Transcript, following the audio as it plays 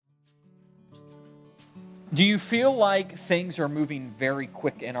Do you feel like things are moving very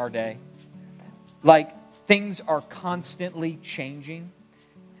quick in our day? Like things are constantly changing?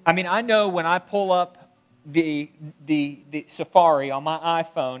 I mean, I know when I pull up the Safari on my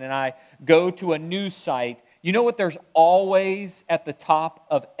iPhone and I go to a news site, you know what there's always at the top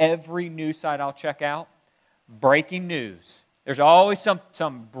of every news site I'll check out? Breaking news. There's always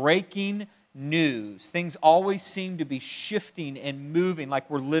some breaking news. Things always seem to be shifting and moving like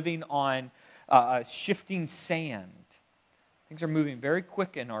we're living on shifting sand. Things are moving very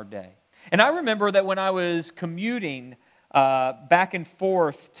quick in our day. And I remember that when I was commuting back and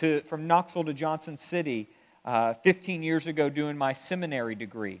forth from Knoxville to Johnson City 15 years ago doing my seminary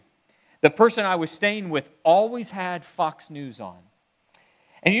degree, the person I was staying with always had Fox News on.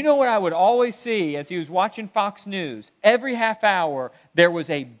 And you know what I would always see as he was watching Fox News? Every half hour, there was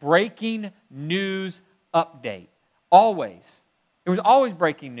a breaking news update. Always. There was always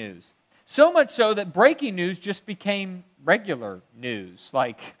breaking news. So much so that breaking news just became regular news.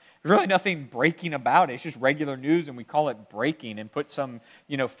 Like, there's really nothing breaking about it. It's just regular news, and we call it breaking and put some,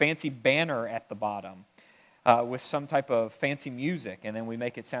 fancy banner at the bottom with some type of fancy music, and then we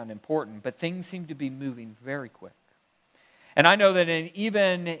make it sound important. But things seem to be moving very quick. And I know that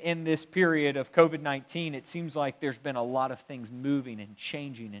even in this period of COVID-19, it seems like there's been a lot of things moving and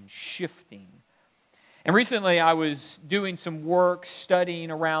changing and shifting. And recently I was doing some work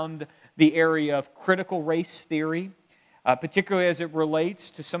studying around the area of critical race theory, particularly as it relates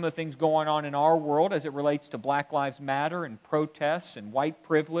to some of the things going on in our world, as it relates to Black Lives Matter and protests and white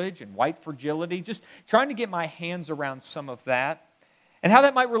privilege and white fragility, just trying to get my hands around some of that. And how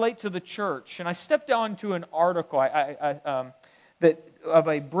that might relate to the church. And I stepped onto an article of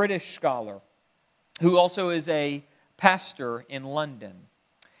a British scholar who also is a pastor in London.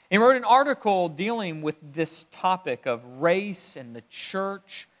 He wrote an article dealing with this topic of race and the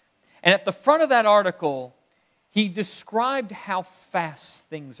church. And at the front of that article, he described how fast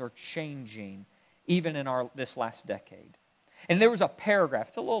things are changing, even in this last decade. And there was a paragraph,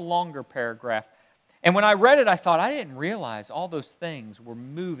 it's a little longer paragraph. And when I read it, I thought, I didn't realize all those things were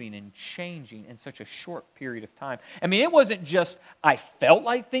moving and changing in such a short period of time. I mean, it wasn't just I felt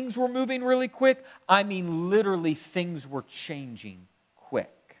like things were moving really quick. I mean, literally things were changing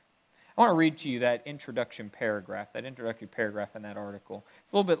quick. I want to read to you that introductory paragraph in that article.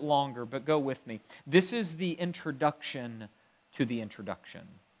 It's a little bit longer, but go with me. This is the introduction to the introduction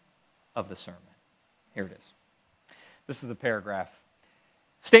of the sermon. Here it is. This is the paragraph.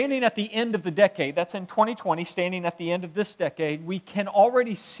 Standing at the end of the decade, that's in 2020, standing at the end of this decade, we can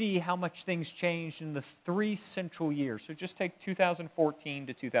already see how much things changed in the 3 central years. So just take 2014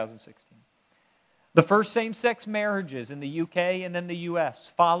 to 2016. The first same-sex marriages in the UK and then the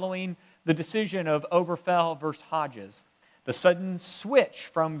US, following the decision of Obergefell versus Hodges. The sudden switch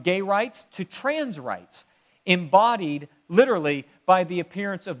from gay rights to trans rights, embodied literally by the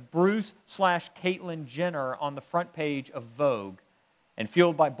appearance of Bruce/Caitlyn Jenner on the front page of Vogue, and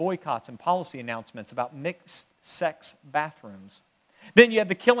fueled by boycotts and policy announcements about mixed-sex bathrooms. Then you had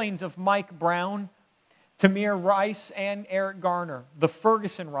the killings of Mike Brown, Tamir Rice, and Eric Garner, the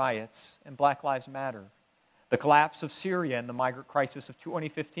Ferguson riots and Black Lives Matter, the collapse of Syria and the migrant crisis of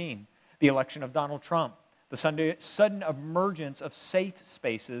 2015, the election of Donald Trump, the sudden emergence of safe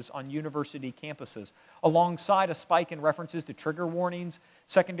spaces on university campuses, alongside a spike in references to trigger warnings,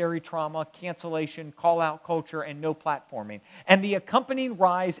 secondary trauma, cancellation, call-out culture, and no platforming, and the accompanying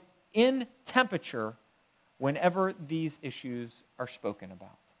rise in temperature whenever these issues are spoken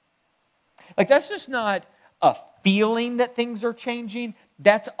about. Like, that's just not a feeling that things are changing.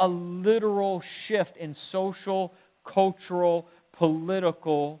 That's a literal shift in social, cultural,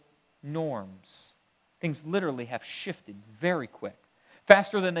 political norms. Things literally have shifted very quick,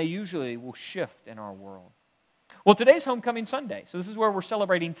 faster than they usually will shift in our world. Well, today's Homecoming Sunday, so this is where we're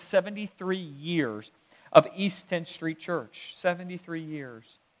celebrating 73 years of East 10th Street Church. 73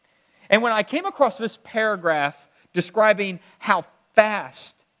 years. And when I came across this paragraph describing how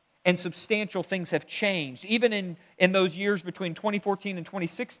fast and substantial things have changed, even in those years between 2014 and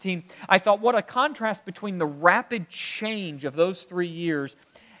 2016, I thought, what a contrast between the rapid change of those 3 years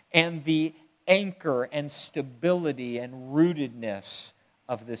and the anchor and stability and rootedness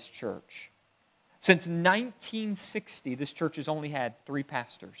of this church. Since 1960, this church has only had 3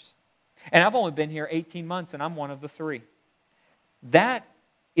 pastors. And I've only been here 18 months, and I'm one of the 3. That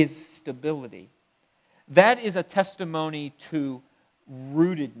is stability. That is a testimony to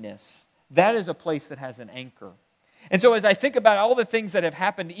rootedness. That is a place that has an anchor. And so as I think about all the things that have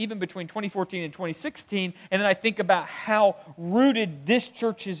happened even between 2014 and 2016, and then I think about how rooted this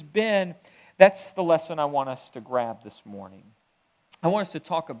church has been, that's the lesson I want us to grab this morning. I want us to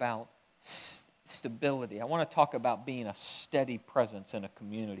talk about stability. I want to talk about being a steady presence in a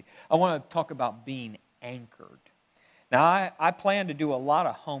community. I want to talk about being anchored. Now, I plan to do a lot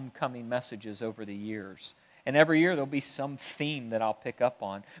of homecoming messages over the years. And every year there'll be some theme that I'll pick up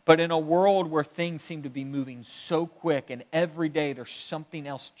on. But in a world where things seem to be moving so quick and every day there's something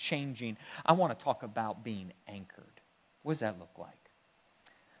else changing, I want to talk about being anchored. What does that look like?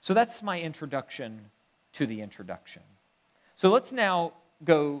 So that's my introduction to the introduction. So let's now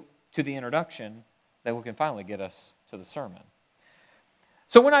go to the introduction that can finally get us to the sermon.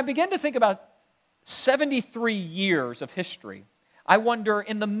 So when I begin to think about 73 years of history, I wonder,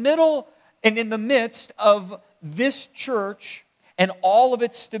 in the middle and in the midst of this church and all of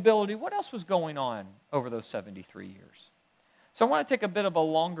its stability, what else was going on over those 73 years? So I want to take a bit of a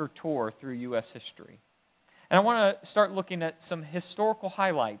longer tour through U.S. history. And I want to start looking at some historical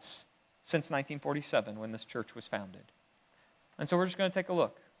highlights since 1947 when this church was founded. And so we're just going to take a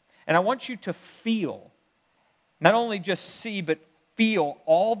look. And I want you to feel, not only just see, but feel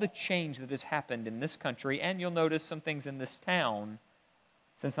all the change that has happened in this country, and you'll notice some things in this town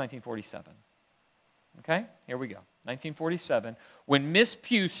since 1947. Okay, here we go. 1947. When Miss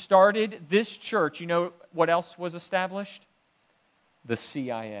Pugh started this church, you know what else was established? The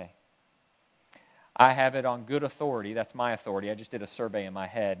CIA. I have it on good authority. That's my authority. I just did a survey in my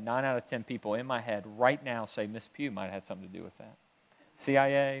head. 9 out of 10 people in my head right now say Miss Pugh might have had something to do with that.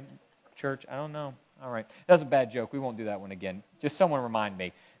 CIA, church, I don't know. All right. That's a bad joke. We won't do that one again. Just someone remind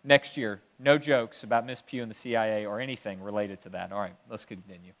me. Next year, no jokes about Miss Pugh and the CIA or anything related to that. All right, let's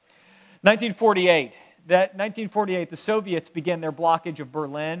continue. 1948. 1948, the Soviets began their blockage of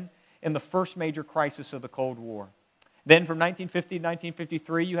Berlin in the first major crisis of the Cold War. Then from 1950 to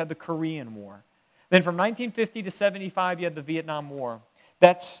 1953, you had the Korean War. Then from 1950 to 75, you had the Vietnam War.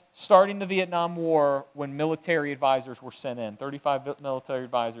 That's starting the Vietnam War when military advisors were sent in. 35 military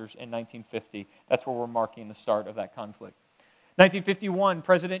advisors in 1950. That's where we're marking the start of that conflict. 1951,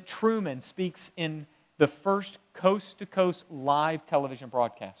 President Truman speaks in the first coast-to-coast live television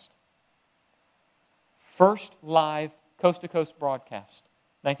broadcast. First live coast-to-coast broadcast,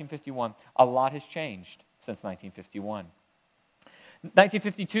 1951. A lot has changed since 1951.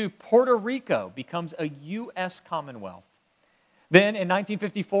 1952, Puerto Rico becomes a U.S. Commonwealth. Then in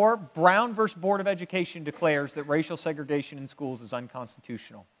 1954, Brown v. Board of Education declares that racial segregation in schools is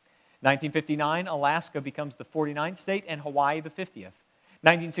unconstitutional. 1959, Alaska becomes the 49th state and Hawaii the 50th.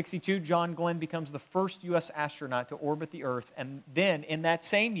 1962, John Glenn becomes the first U.S. astronaut to orbit the Earth. And then in that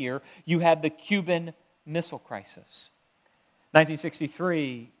same year, you had the Cuban Missile Crisis.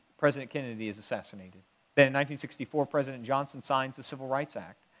 1963, President Kennedy is assassinated. Then in 1964, President Johnson signs the Civil Rights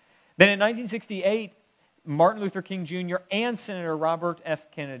Act. Then in 1968, Martin Luther King Jr. and Senator Robert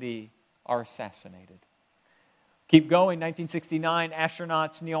F. Kennedy are assassinated. Keep going, 1969,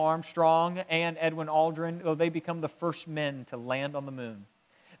 astronauts Neil Armstrong and Edwin Aldrin, they become the first men to land on the moon.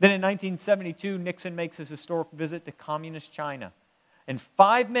 Then in 1972, Nixon makes his historic visit to communist China. And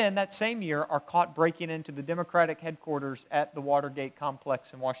 5 men that same year are caught breaking into the Democratic headquarters at the Watergate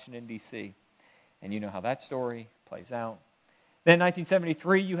complex in Washington, D.C. And you know how that story plays out. Then in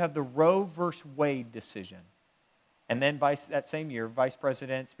 1973, you have the Roe v. Wade decision. And then that same year, Vice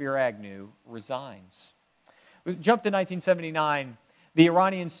President Spiro Agnew resigns. We jump to 1979. The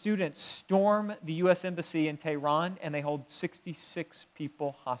Iranian students storm the U.S. Embassy in Tehran, and they hold 66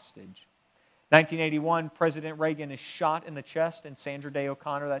 people hostage. 1981, President Reagan is shot in the chest, and Sandra Day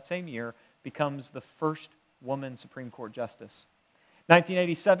O'Connor that same year becomes the first woman Supreme Court Justice.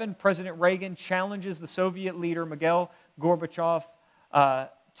 1987, President Reagan challenges the Soviet leader Mikhail Gorbachev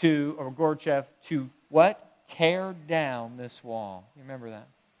to what? Tear down this wall. You remember that?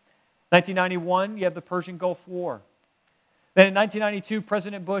 1991, you have the Persian Gulf War. Then in 1992,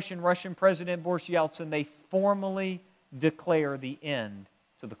 President Bush and Russian President Boris Yeltsin, they formally declare the end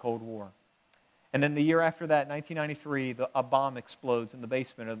to the Cold War. And then the year after that, 1993, a bomb explodes in the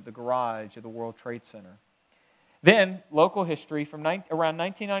basement of the garage of the World Trade Center. Then, local history, from around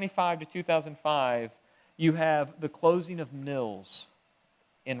 1995 to 2005, you have the closing of mills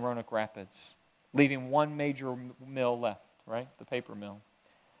in Roanoke Rapids, leaving one major mill left, right? The paper mill.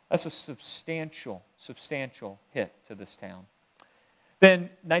 That's a substantial hit to this town. Then,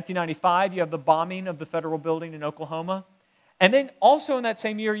 1995, you have the bombing of the federal building in Oklahoma. And then also in that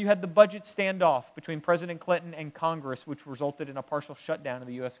same year, you had the budget standoff between President Clinton and Congress, which resulted in a partial shutdown of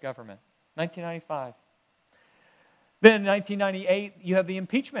the U.S. government. 1995. Then in 1998, you have the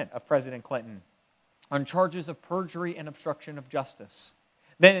impeachment of President Clinton on charges of perjury and obstruction of justice.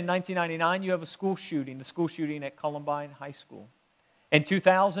 Then in 1999, you have a school shooting, the school shooting at Columbine High School. In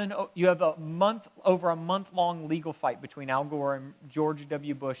 2000, you have over a month-long legal fight between Al Gore and George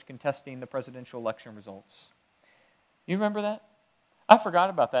W. Bush contesting the presidential election results. You remember that? I forgot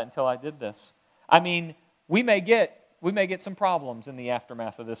about that until I did this. I mean, we may get some problems in the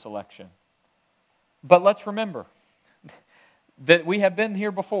aftermath of this election. But let's remember that we have been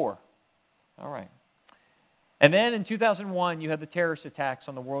here before. All right. And then in 2001, you had the terrorist attacks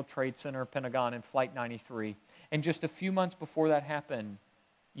on the World Trade Center, Pentagon, and Flight 93. And just a few months before that happened,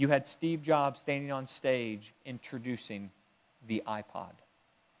 you had Steve Jobs standing on stage introducing the iPod.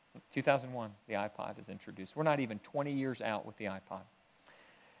 2001, the iPod is introduced. We're not even 20 years out with the iPod.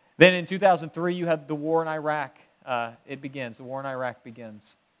 Then in 2003, you had the war in Iraq. The war in Iraq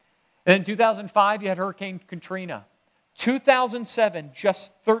begins. And in 2005, you had Hurricane Katrina. 2007,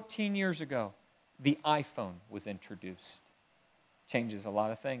 just 13 years ago, the iPhone was introduced. Changes a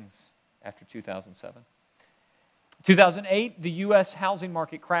lot of things after 2007. 2008, the U.S. housing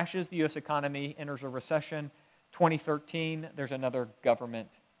market crashes. The U.S. economy enters a recession. 2013, there's another government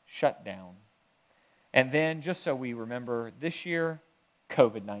shutdown. And then, just so we remember, this year,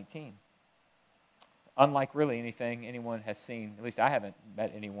 COVID-19. Unlike really anything anyone has seen, at least I haven't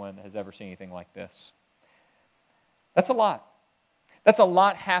met anyone that has ever seen anything like this. That's a lot. That's a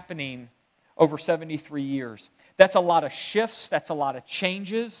lot happening over 73 years. That's a lot of shifts. That's a lot of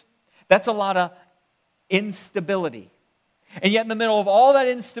changes. That's a lot of instability. And yet in the middle of all that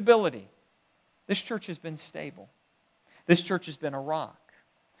instability, this church has been stable. This church has been a rock.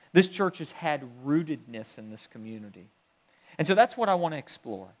 This church has had rootedness in this community. And so that's what I want to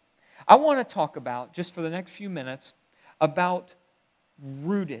explore. I want to talk about, just for the next few minutes, about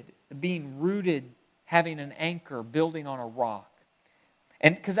rooted, being rooted, having an anchor, building on a rock.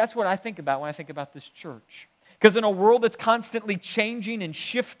 And because that's what I think about when I think about this church. Because in a world that's constantly changing and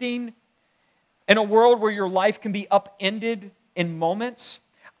shifting, in a world where your life can be upended in moments,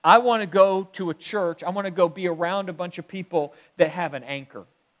 I want to go to a church, I want to go be around a bunch of people that have an anchor.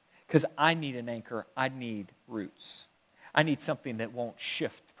 Because I need an anchor, I need roots. I need something that won't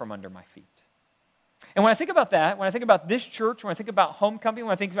shift from under my feet. And when I think about that, when I think about this church, when I think about Homecoming,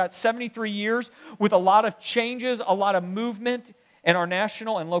 when I think about 73 years with a lot of changes, a lot of movement in our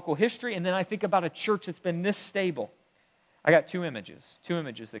national and local history, and then I think about a church that's been this stable, I got two images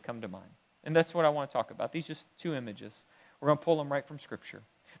that come to mind. And that's what I want to talk about. These just two images. We're going to pull them right from Scripture.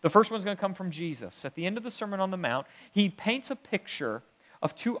 The first one's going to come from Jesus. At the end of the Sermon on the Mount, he paints a picture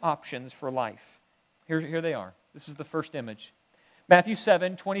of two options for life. Here they are. This is the first image. Matthew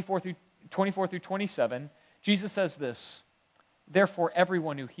 7, 24 through 27, Jesus says this, "Therefore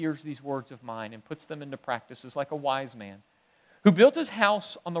everyone who hears these words of mine and puts them into practice is like a wise man who built his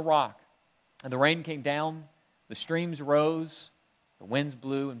house on the rock. And the rain came down, the streams rose, the winds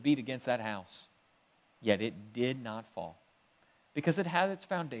blew and beat against that house. Yet it did not fall, because it had its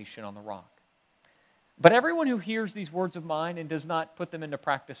foundation on the rock. But everyone who hears these words of mine and does not put them into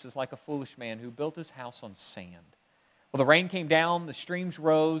practice is like a foolish man who built his house on sand. Well, the rain came down, the streams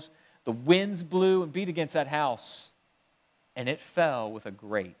rose, the winds blew and beat against that house, and it fell with a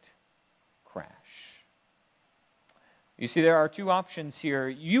great crash." You see, there are two options here.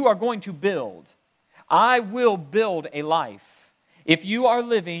 You are going to build. I will build a life. If you are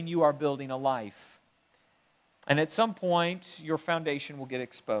living, you are building a life. And at some point, your foundation will get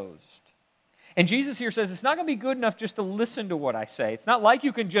exposed. And Jesus here says it's not going to be good enough just to listen to what I say. It's not like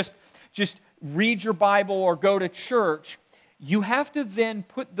you can just read your Bible or go to church. You have to then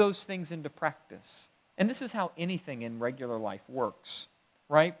put those things into practice. And this is how anything in regular life works,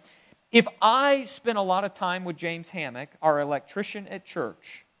 right? If I spent a lot of time with James Hammock, our electrician at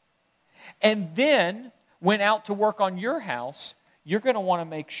church, and then went out to work on your house, you're going to want to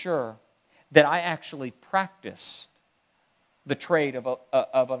make sure that I actually practiced the trade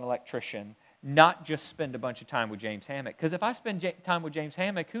of an electrician, not just spend a bunch of time with James Hammock. Because if I spend time with James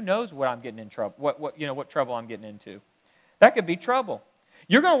Hammock, who knows what I'm getting in trouble, what trouble I'm getting into. That could be trouble.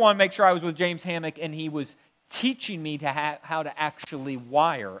 You're going to want to make sure I was with James Hammock and he was teaching me how to actually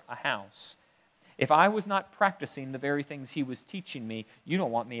wire a house. If I was not practicing the very things he was teaching me, you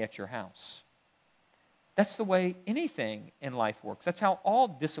don't want me at your house. That's the way anything in life works. That's how all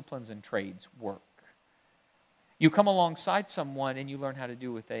disciplines and trades work. You come alongside someone and you learn how to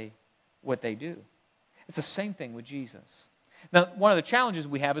do what they do. It's the same thing with Jesus. Now, one of the challenges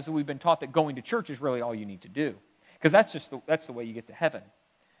we have is that we've been taught that going to church is really all you need to do. Because that's the way you get to heaven.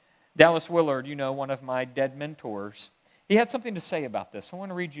 Dallas Willard, one of my dead mentors, he had something to say about this. I want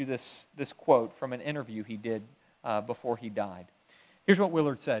to read you this quote from an interview he did before he died. Here's what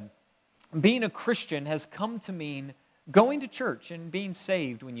Willard said. "Being a Christian has come to mean going to church and being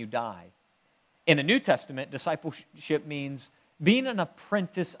saved when you die. In the New Testament, discipleship means being an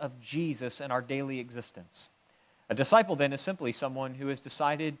apprentice of Jesus in our daily existence. A disciple then is simply someone who has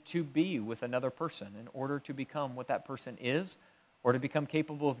decided to be with another person in order to become what that person is or to become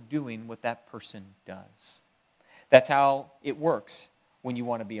capable of doing what that person does. That's how it works when you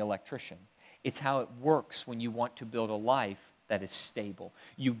want to be an electrician. It's how it works when you want to build a life that is stable.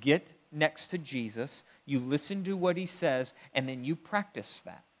 You get next to Jesus, you listen to what he says, and then you practice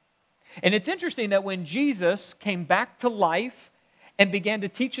that. And it's interesting that when Jesus came back to life and began to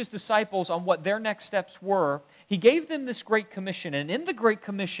teach his disciples on what their next steps were, he gave them this Great Commission. And in the Great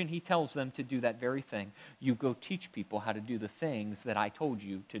Commission, he tells them to do that very thing. You go teach people how to do the things that I told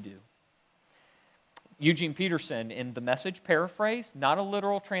you to do. Eugene Peterson, in the Message paraphrase, not a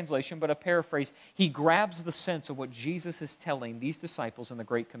literal translation, but a paraphrase, he grabs the sense of what Jesus is telling these disciples in the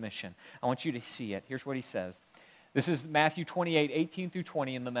Great Commission. I want you to see it. Here's what he says. This is Matthew 28, 18 through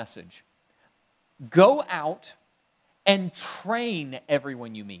 20 in the Message. Go out and train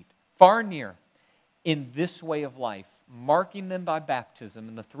everyone you meet, far and near, in this way of life, marking them by baptism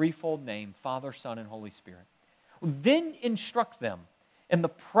in the threefold name, Father, Son, and Holy Spirit. Then instruct them in the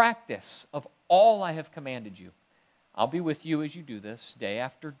practice of all I have commanded you. I'll be with you as you do this, day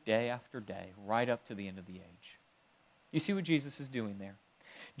after day after day, right up to the end of the age. You see what Jesus is doing there?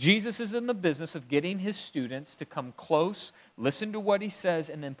 Jesus is in the business of getting his students to come close, listen to what he says,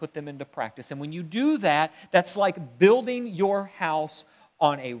 and then put them into practice. And when you do that, that's like building your house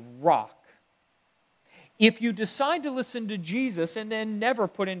on a rock. If you decide to listen to Jesus and then never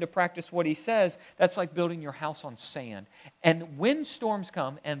put into practice what he says, that's like building your house on sand. And when storms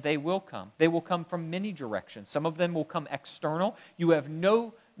come, and they will come from many directions. Some of them will come external. You have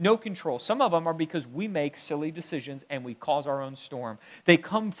no control. Some of them are because we make silly decisions and we cause our own storm. They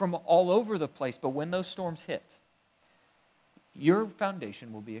come from all over the place, but when those storms hit, your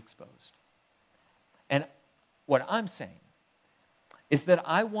foundation will be exposed. And what I'm saying is that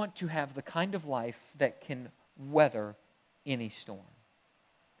I want to have the kind of life that can weather any storm.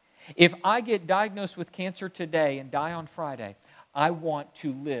 If I get diagnosed with cancer today and die on Friday, I want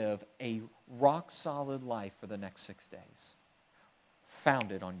to live a rock-solid life for the next 6 days,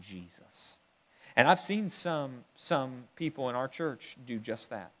 founded on Jesus. And I've seen some people in our church do just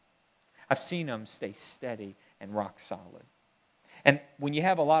that. I've seen them stay steady and rock-solid. And when you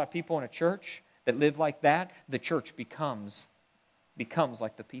have a lot of people in a church that live like that, the church becomes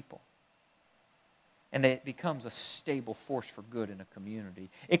like the people. And it becomes a stable force for good in a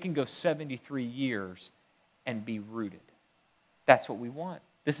community. It can go 73 years and be rooted. That's what we want.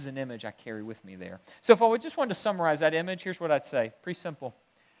 This is an image I carry with me there. So if I just wanted to summarize that image, here's what I'd say. Pretty simple.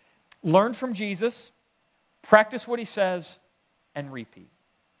 Learn from Jesus, practice what he says, and repeat.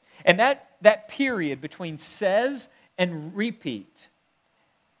 And that period between says and repeat,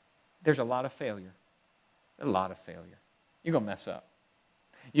 there's a lot of failure. A lot of failure. You're going to mess up.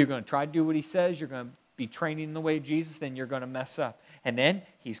 You're going to try to do what he says. You're going to be training in the way of Jesus. Then you're going to mess up. And then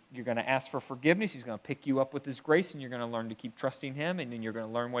you're going to ask for forgiveness. He's going to pick you up with his grace, and you're going to learn to keep trusting him. And then you're going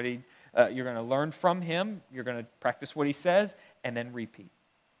to learn you're going to learn from him. You're going to practice what he says, and then repeat.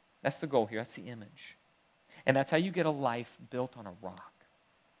 That's the goal here. That's the image. And that's how you get a life built on a rock.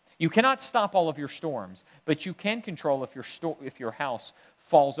 You cannot stop all of your storms, but you can control if your house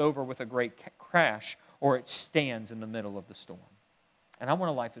falls over with a great crash or it stands in the middle of the storm. And I want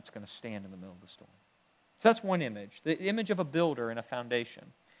a life that's going to stand in the middle of the storm. So that's one image, the image of a builder and a foundation.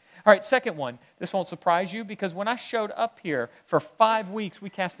 All right, second one. This won't surprise you because when I showed up here for 5 weeks, we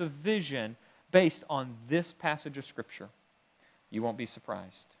cast a vision based on this passage of Scripture. You won't be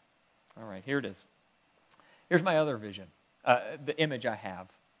surprised. All right, here it is. Here's my other vision, the image I have.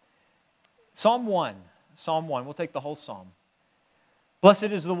 Psalm 1. We'll take the whole psalm. Blessed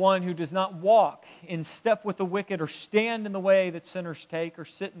is the one who does not walk in step with the wicked or stand in the way that sinners take or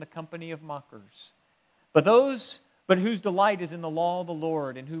sit in the company of mockers. But whose delight is in the law of the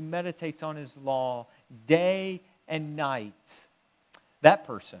Lord and who meditates on his law day and night. That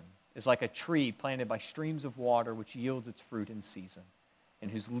person is like a tree planted by streams of water which yields its fruit in season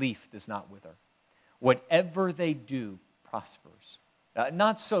and whose leaf does not wither. Whatever they do prospers.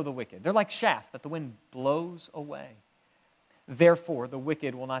 Not so the wicked. They're like chaff that the wind blows away. Therefore, the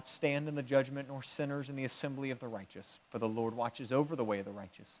wicked will not stand in the judgment, nor sinners in the assembly of the righteous. For the Lord watches over the way of the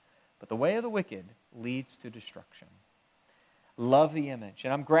righteous, but the way of the wicked leads to destruction. Love the image.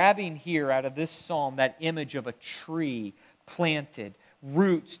 And I'm grabbing here out of this psalm that image of a tree planted,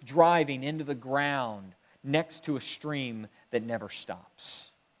 roots driving into the ground next to a stream that never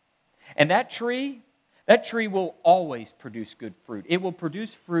stops. And that tree will always produce good fruit. It will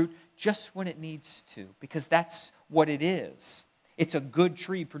produce fruit just when it needs to, because that's what it is. It's a good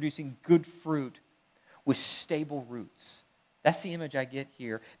tree producing good fruit with stable roots. That's the image I get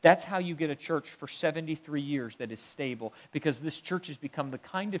here. That's how you get a church for 73 years that is stable, because this church has become the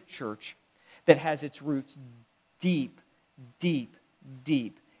kind of church that has its roots deep, deep,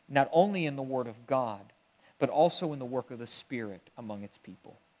 deep, not only in the Word of God, but also in the work of the Spirit among its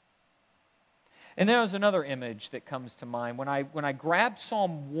people. And there's another image that comes to mind. When I grab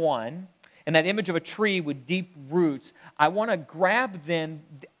Psalm 1, and that image of a tree with deep roots, I want to grab then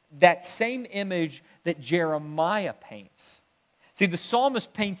that same image that Jeremiah paints. See, the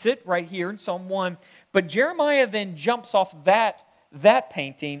psalmist paints it right here in Psalm 1, but Jeremiah then jumps off that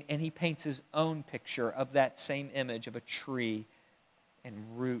painting and he paints his own picture of that same image of a tree and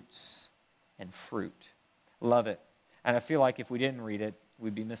roots and fruit. Love it. And I feel like if we didn't read it,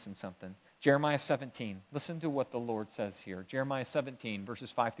 we'd be missing something. Jeremiah 17. Listen to what the Lord says here. Jeremiah 17,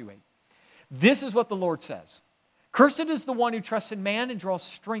 verses 5 through 8. This is what the Lord says. Cursed is the one who trusts in man and draws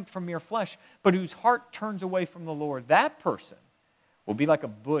strength from mere flesh, but whose heart turns away from the Lord. That person will be like a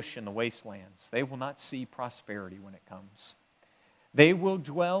bush in the wastelands. They will not see prosperity when it comes. They will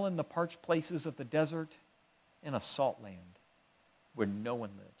dwell in the parched places of the desert, in a salt land where no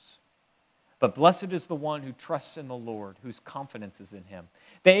one lives. But blessed is the one who trusts in the Lord, whose confidence is in Him.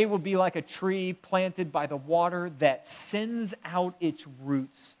 They will be like a tree planted by the water that sends out its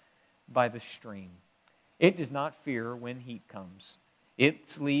roots by the stream. It does not fear when heat comes.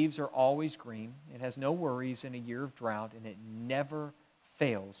 Its leaves are always green. It has no worries in a year of drought, and it never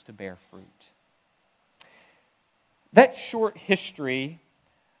fails to bear fruit. That short history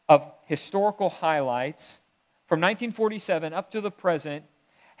of historical highlights from 1947 up to the present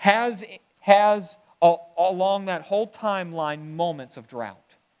has along that whole timeline moments of drought,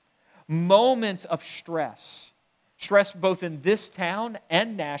 moments of stress both in this town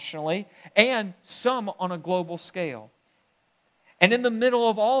and nationally, and some on a global scale. And in the middle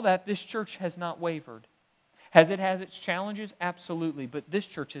of all that, this church has not wavered. Has it had its challenges? Absolutely, but this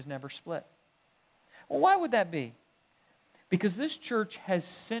church has never split. Well, why would that be? Because this church has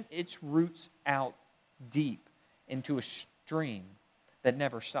sent its roots out deep into a stream that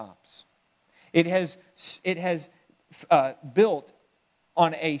never stops. It has built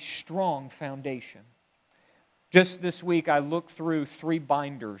on a strong foundation. Just this week, I looked through 3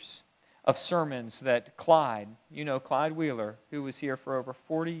 binders of sermons that Clyde Wheeler, who was here for over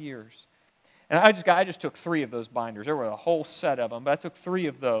 40 years. And I just took 3 of those binders. There were a whole set of them, but I took 3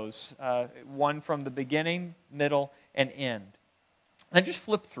 of those, one from the beginning, middle, and end. And I just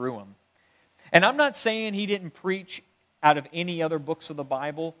flipped through them. And I'm not saying he didn't preach out of any other books of the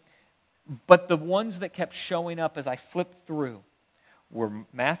Bible, but the ones that kept showing up as I flipped through were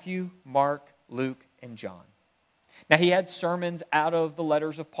Matthew, Mark, Luke, and John. Now, he had sermons out of the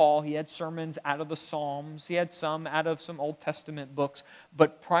letters of Paul. He had sermons out of the Psalms. He had some out of some Old Testament books.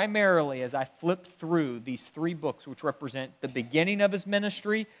 But primarily, as I flipped through these 3 books, which represent the beginning of his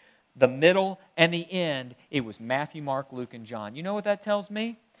ministry, the middle, and the end, it was Matthew, Mark, Luke, and John. You know what that tells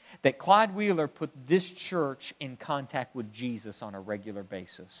me? That Clyde Wheeler put this church in contact with Jesus on a regular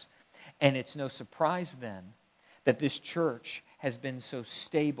basis. And it's no surprise then that this church has been so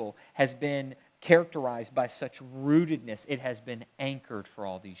stable, has been characterized by such rootedness. It has been anchored for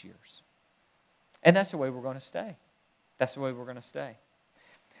all these years. And that's the way we're going to stay. That's the way we're going to stay.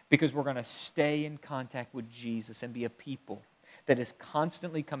 Because we're going to stay in contact with Jesus and be a people that is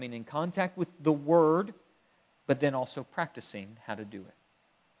constantly coming in contact with the Word, but then also practicing how to do it.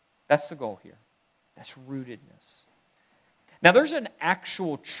 That's the goal here. That's rootedness. Now, there's an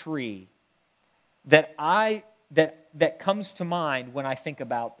actual tree that comes to mind when I think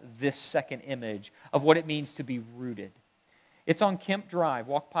about this second image of what it means to be rooted. It's on Kemp Drive.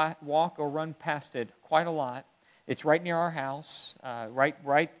 Walk or run past it quite a lot. It's right near our house,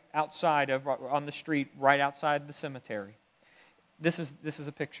 right outside on the street, right outside the cemetery. This is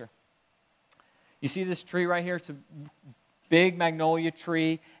a picture. You see this tree right here? It's a big magnolia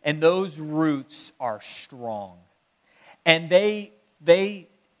tree, and those roots are strong. And they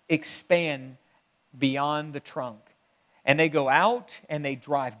expand beyond the trunk. And they go out and they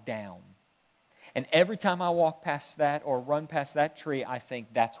drive down. And every time I walk past that or run past that tree, I think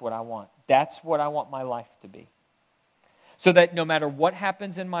that's what I want. That's what I want my life to be. So that no matter what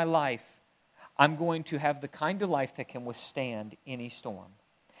happens in my life, I'm going to have the kind of life that can withstand any storm.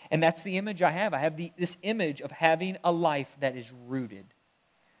 And that's the image I have. I have this image of having a life that is rooted.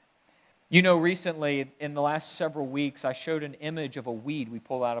 You know, recently, in the last several weeks, I showed an image of a weed we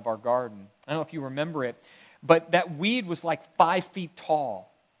pulled out of our garden. I don't know if you remember it, but that weed was like 5 feet tall.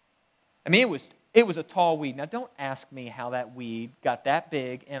 I mean, it was a tall weed. Now, don't ask me how that weed got that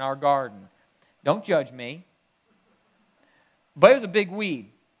big in our garden. Don't judge me. But it was a big weed.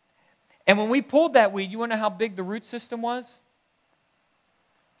 And when we pulled that weed, you want to know how big the root system was?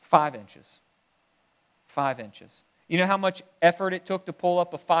 5 inches. 5 inches. You know how much effort it took to pull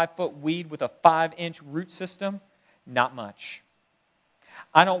up a 5-foot weed with a 5-inch root system? Not much.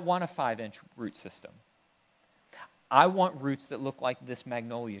 I don't want a 5-inch root system. I want roots that look like this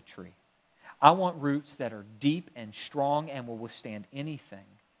magnolia tree. I want roots that are deep and strong and will withstand anything.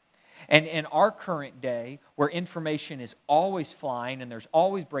 And in our current day, where information is always flying and there's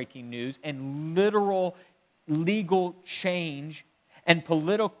always breaking news and literal legal change and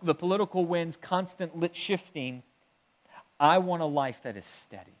the political winds constantly shifting, I want a life that is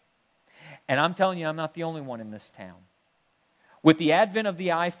steady. And I'm telling you, I'm not the only one in this town. With the advent of the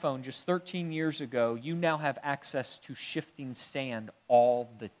iPhone just 13 years ago, you now have access to shifting sand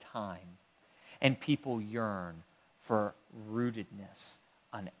all the time. And people yearn for rootedness,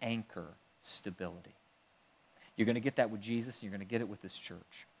 an anchor, stability. You're going to get that with Jesus, and you're going to get it with this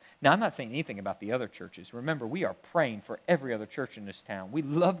church. Now, I'm not saying anything about the other churches. Remember, we are praying for every other church in this town. We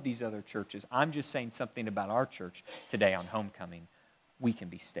love these other churches. I'm just saying something about our church today on homecoming. We can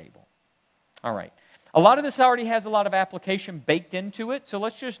be stable. All right. A lot of this already has a lot of application baked into it, so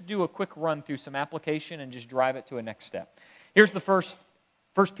let's just do a quick run through some application and just drive it to a next step. Here's the first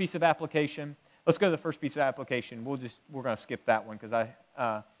piece of application. Let's go to the first piece of application. We're going to skip that one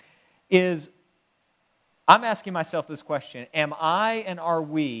because I'm asking myself this question: am I and are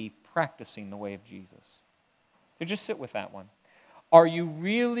we practicing the way of Jesus? So just sit with that one. Are you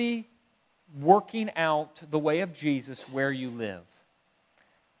really working out the way of Jesus where you live?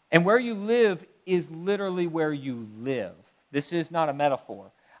 And where you live is literally where you live. This is not a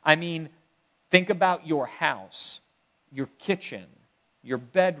metaphor. I mean, think about your house, your kitchen, your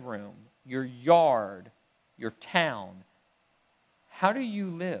bedroom, your yard, your town. How do you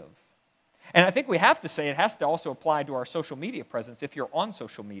live? And I think we have to say it has to also apply to our social media presence if you're on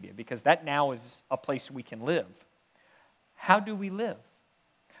social media, because that now is a place we can live. How do we live?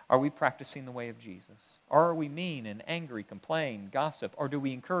 Are we practicing the way of Jesus? Or are we mean and angry, complain, gossip? Or do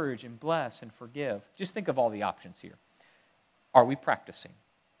we encourage and bless and forgive? Just think of all the options here. Are we practicing?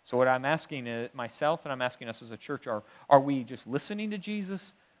 So what I'm asking myself and I'm asking us as a church are we just listening to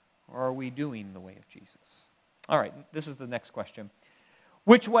Jesus, or are we doing the way of Jesus? All right, this is the next question.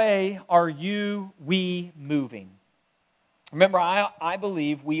 Which way are we moving? Remember, I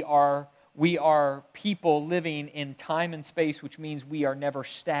believe we are people living in time and space, which means we are never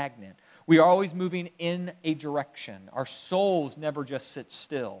stagnant. We are always moving in a direction. Our souls never just sit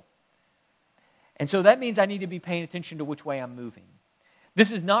still. And so that means I need to be paying attention to which way I'm moving.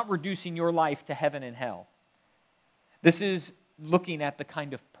 This is not reducing your life to heaven and hell. This is looking at the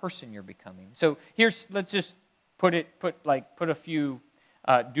kind of person you're becoming. So let's just put a few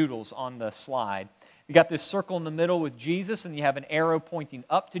doodles on the slide. You got this circle in the middle with Jesus, and you have an arrow pointing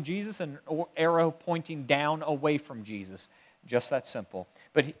up to Jesus and an arrow pointing down away from Jesus. Just that simple.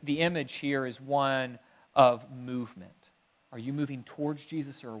 But the image here is one of movement. Are you moving towards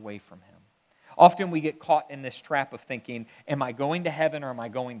Jesus or away from Him? Often we get caught in this trap of thinking, am I going to heaven or am I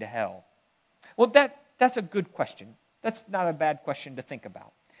going to hell? Well, that's a good question. That's not a bad question to think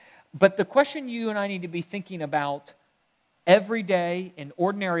about. But the question you and I need to be thinking about every day in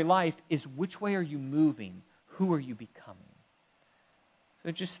ordinary life is, which way are you moving? Who are you becoming?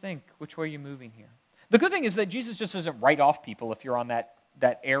 So just think, which way are you moving here? The good thing is that Jesus just doesn't write off people if you're on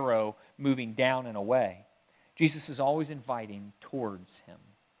that arrow moving down and away. Jesus is always inviting towards Him.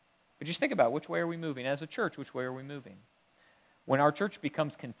 But just think about, which way are we moving? As a church, which way are we moving? When our church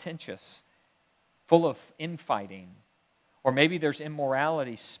becomes contentious, full of infighting, or maybe there's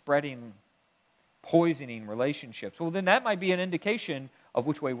immorality spreading, poisoning relationships, well, then that might be an indication of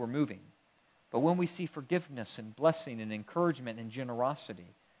which way we're moving. But when we see forgiveness and blessing and encouragement and generosity,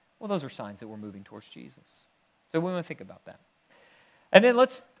 well, those are signs that we're moving towards Jesus. So we want to think about that. And then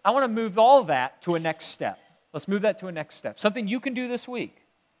I want to move all of that to a next step. Let's move that to a next step. Something you can do this week,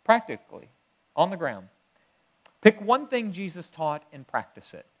 practically, on the ground. Pick one thing Jesus taught and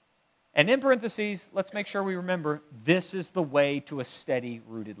practice it. And in parentheses, let's make sure we remember, this is the way to a steady,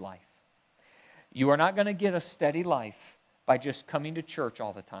 rooted life. You are not going to get a steady life by just coming to church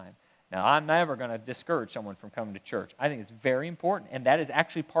all the time. Now, I'm never going to discourage someone from coming to church. I think it's very important, and that is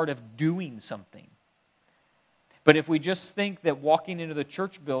actually part of doing something. But if we just think that walking into the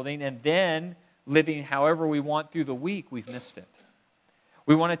church building and then living however we want through the week, we've missed it.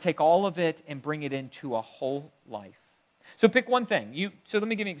 We want to take all of it and bring it into a whole life. So pick one thing. So let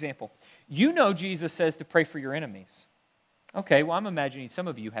me give you an example. You know Jesus says to pray for your enemies. Okay, well, I'm imagining some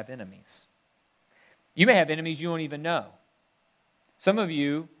of you have enemies. You may have enemies you don't even know. Some of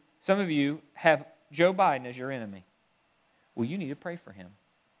you have Joe Biden as your enemy. Well, you need to pray for him.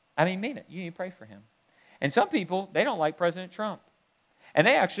 I mean it. You need to pray for him. And some people, they don't like President Trump. And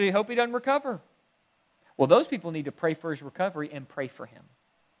they actually hope he doesn't recover. Well, those people need to pray for his recovery and pray for him.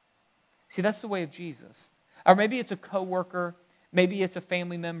 See, that's the way of Jesus. Or maybe it's a coworker, maybe it's a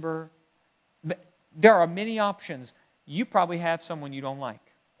family member. There are many options. You probably have someone you don't like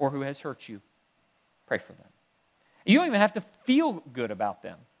or who has hurt you. Pray for them. You don't even have to feel good about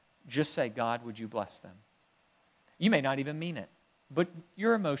them. Just say, God, would you bless them? You may not even mean it, but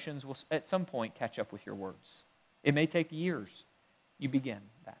your emotions will at some point catch up with your words. It may take years. You begin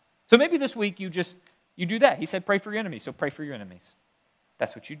that. So maybe this week you do that. He said, pray for your enemies, so pray for your enemies.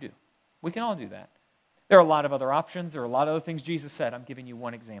 That's what you do. We can all do that. There are a lot of other options. There are a lot of other things Jesus said. I'm giving you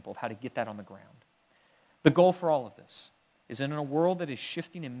one example of how to get that on the ground. The goal for all of this is in a world that is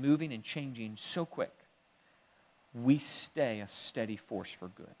shifting and moving and changing so quick, we stay a steady force for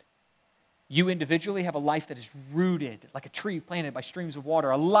good. You individually have a life that is rooted like a tree planted by streams of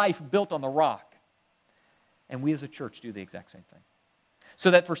water, a life built on the rock. And we as a church do the exact same thing.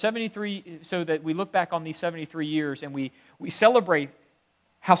 So that we look back on these 73 years and we celebrate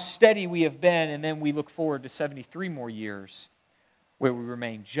how steady we have been, and then we look forward to 73 more years where we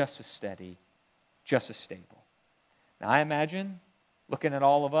remain just as steady, just as stable. Now I imagine, looking at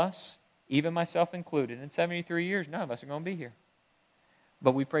all of us, even myself included, in 73 years, none of us are going to be here.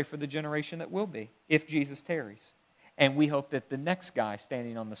 But we pray for the generation that will be, if Jesus tarries. And we hope that the next guy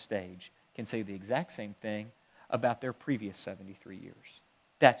standing on the stage can say the exact same thing about their previous 73 years.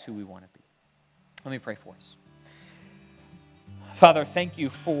 That's who we want to be. Let me pray for us. Father, thank you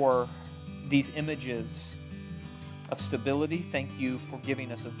for these images of stability. Thank you for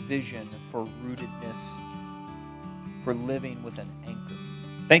giving us a vision for rootedness, for living with an anchor.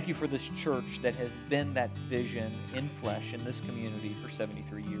 Thank you for this church that has been that vision in flesh in this community for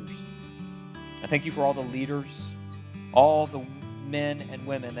 73 years. I thank you for all the leaders, all the men and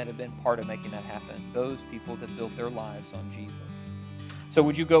women that have been part of making that happen, those people that built their lives on Jesus. So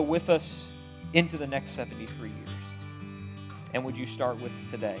would you go with us into the next 73 years? And would you start with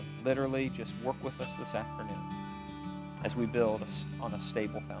today? Literally just work with us this afternoon as we build on a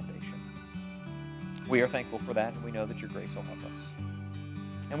stable foundation. We are thankful for that, and we know that your grace will help us.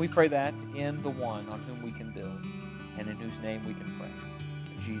 And we pray that in the one on whom we can build and in whose name we can pray,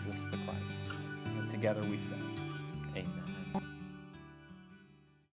 Jesus the Christ. And together we say, amen.